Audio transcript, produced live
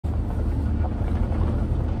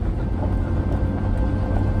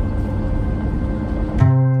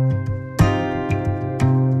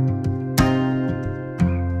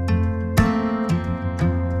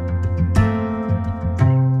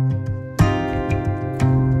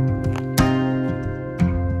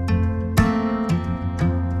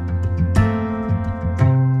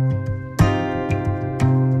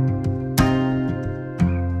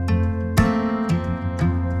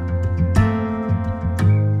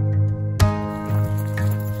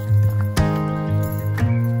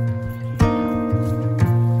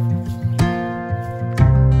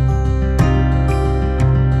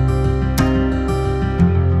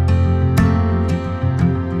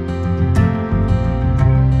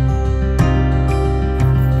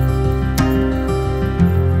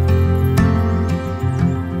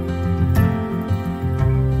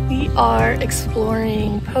are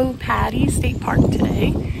exploring Poe Patty State Park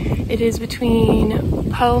today. It is between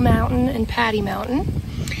Poe Mountain and Patty Mountain.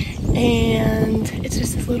 And it's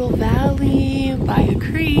just this little valley by a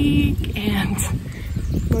creek, and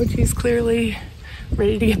Mochi's clearly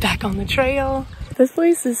ready to get back on the trail. This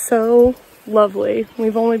place is so lovely.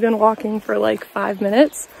 We've only been walking for like 5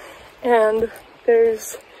 minutes, and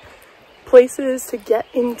there's places to get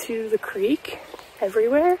into the creek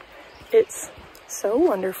everywhere. It's so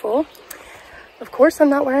wonderful. Of course, I'm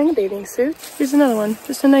not wearing a bathing suit. Here's another one,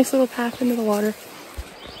 just a nice little path into the water.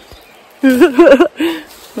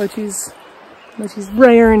 Mochi's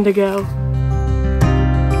raring to go.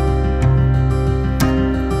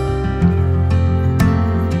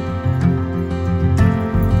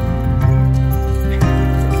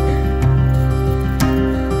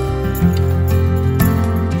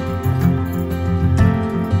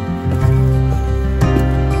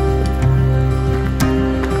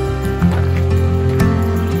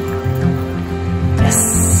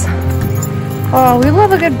 Yes. Oh, we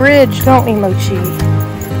love a good bridge, don't we, Mochi?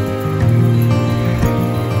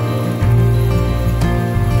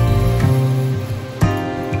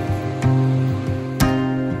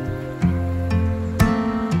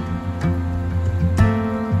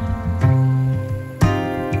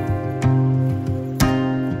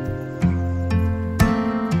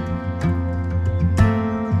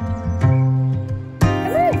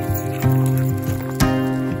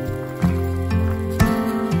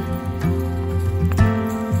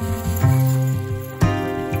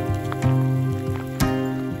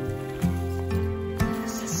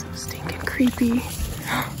 Creepy.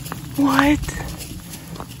 What?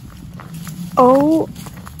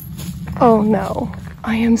 Oh no.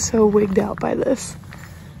 I am so wigged out by this.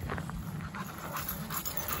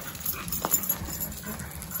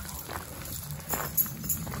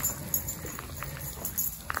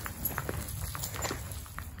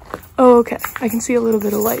 Oh, okay. I can see a little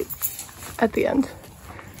bit of light at the end.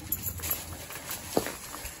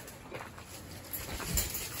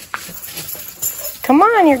 Come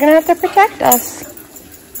on, you're gonna have to protect us.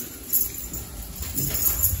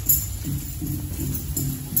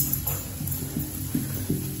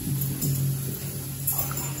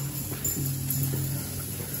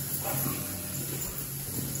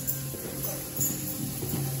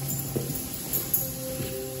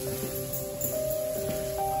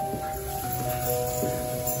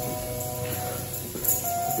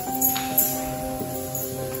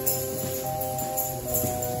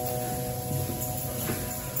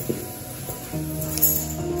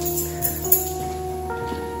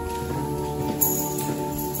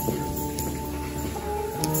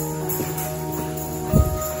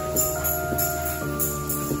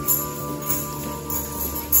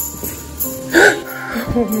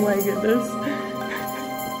 Oh my goodness.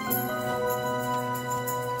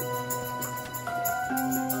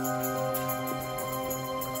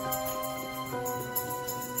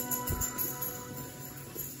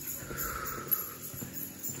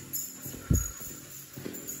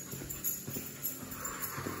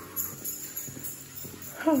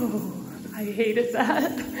 Oh, I hated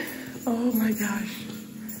that. Oh my gosh.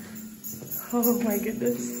 Oh my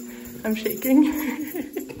goodness. I'm shaking.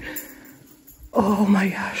 Oh my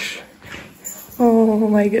gosh. Oh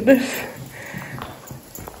my goodness.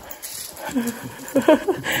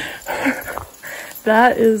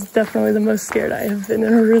 That is definitely the most scared I have been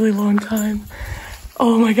in a really long time.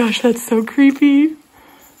 Oh my gosh, that's so creepy.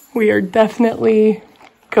 We are definitely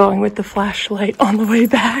going with the flashlight on the way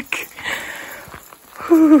back.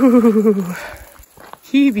 Whew.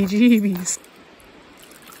 Heebie-jeebies.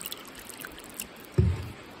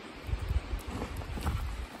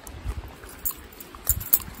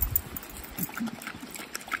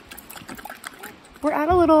 We're at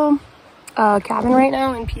a little cabin right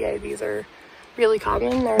now in PA. These are really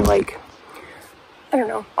common. They're like, I don't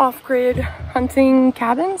know, off-grid hunting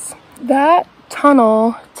cabins. That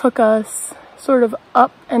tunnel took us sort of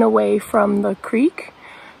up and away from the creek,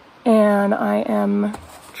 and I am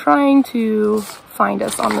trying to find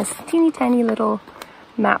us on this teeny tiny little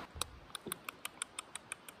map.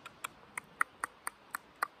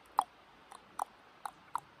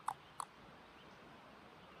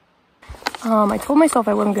 I told myself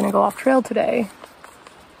I wasn't going to go off trail today,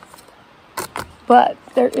 but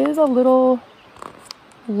there is a little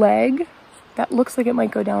leg that looks like it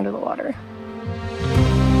might go down to the water.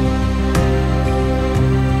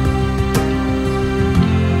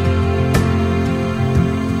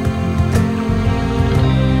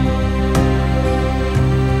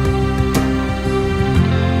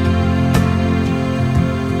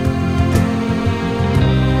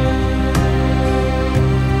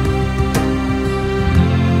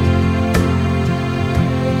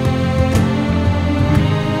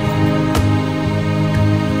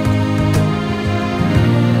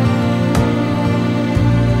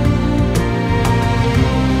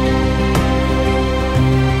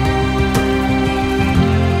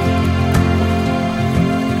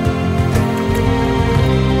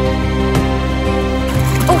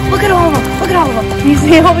 Can you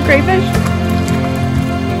see all the crayfish?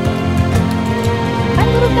 Hi,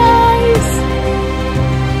 little guys!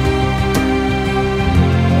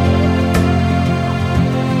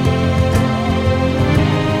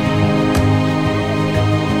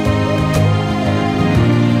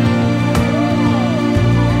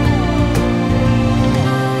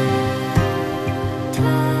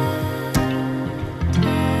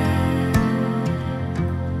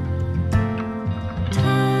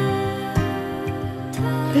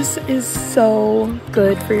 This is so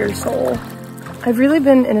good for your soul. I've really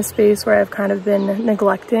been in a space where I've kind of been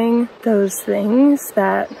neglecting those things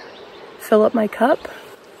that fill up my cup.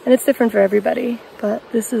 And it's different for everybody, but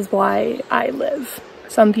this is why I live.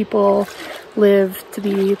 Some people live to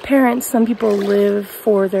be parents, some people live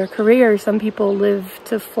for their career, some people live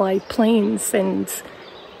to fly planes and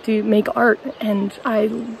make art, and I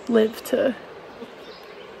live to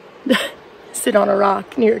sit on a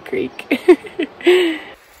rock near a creek.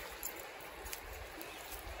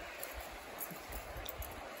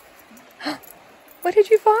 What did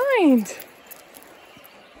you find?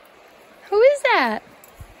 Who is that?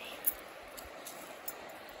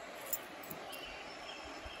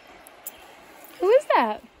 Who is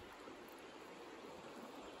that?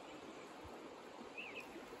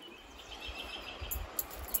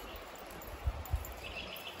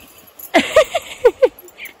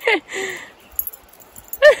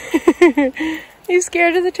 You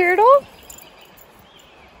scared of the turtle?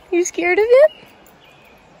 You scared of him?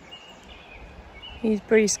 He's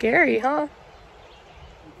pretty scary, huh?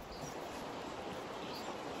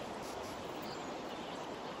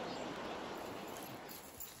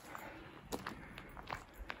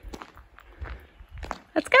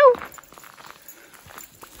 Let's go!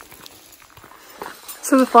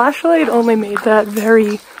 So the flashlight only made that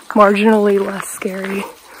very marginally less scary.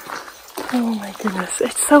 Oh my goodness,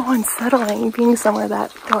 it's so unsettling being somewhere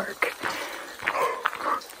that dark.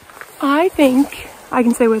 I think I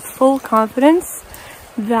can say with full confidence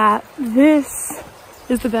that this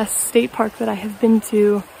is the best state park that I have been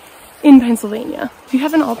to in Pennsylvania. If you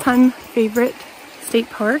have an all-time favorite state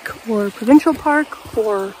park or provincial park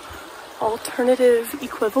or alternative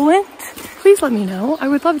equivalent, please let me know. I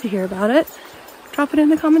would love to hear about it. Drop it in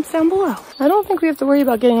the comments down below. I don't think we have to worry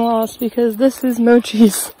about getting lost because this is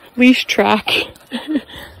Mochi's leash track.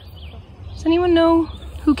 Does anyone know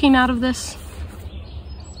who came out of this?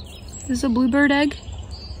 Is this a bluebird egg?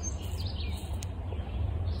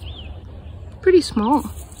 Pretty small.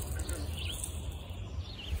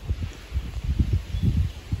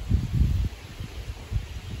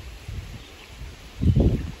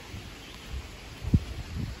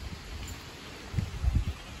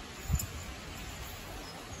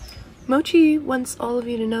 Mochi wants all of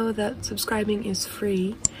you to know that subscribing is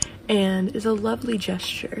free and is a lovely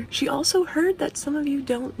gesture. She also heard that some of you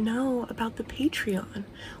don't know about the Patreon,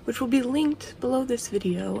 which will be linked below this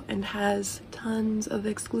video and has tons of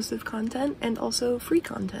exclusive content and also free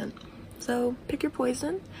content. So pick your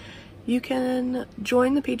poison. You can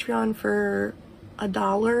join the Patreon for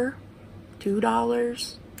 $1,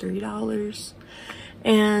 $2, $3,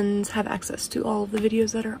 and have access to all of the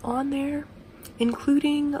videos that are on there,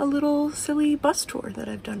 including a little silly bus tour that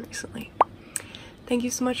I've done recently. Thank you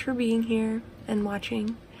so much for being here and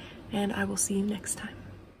watching, and I will see you next time.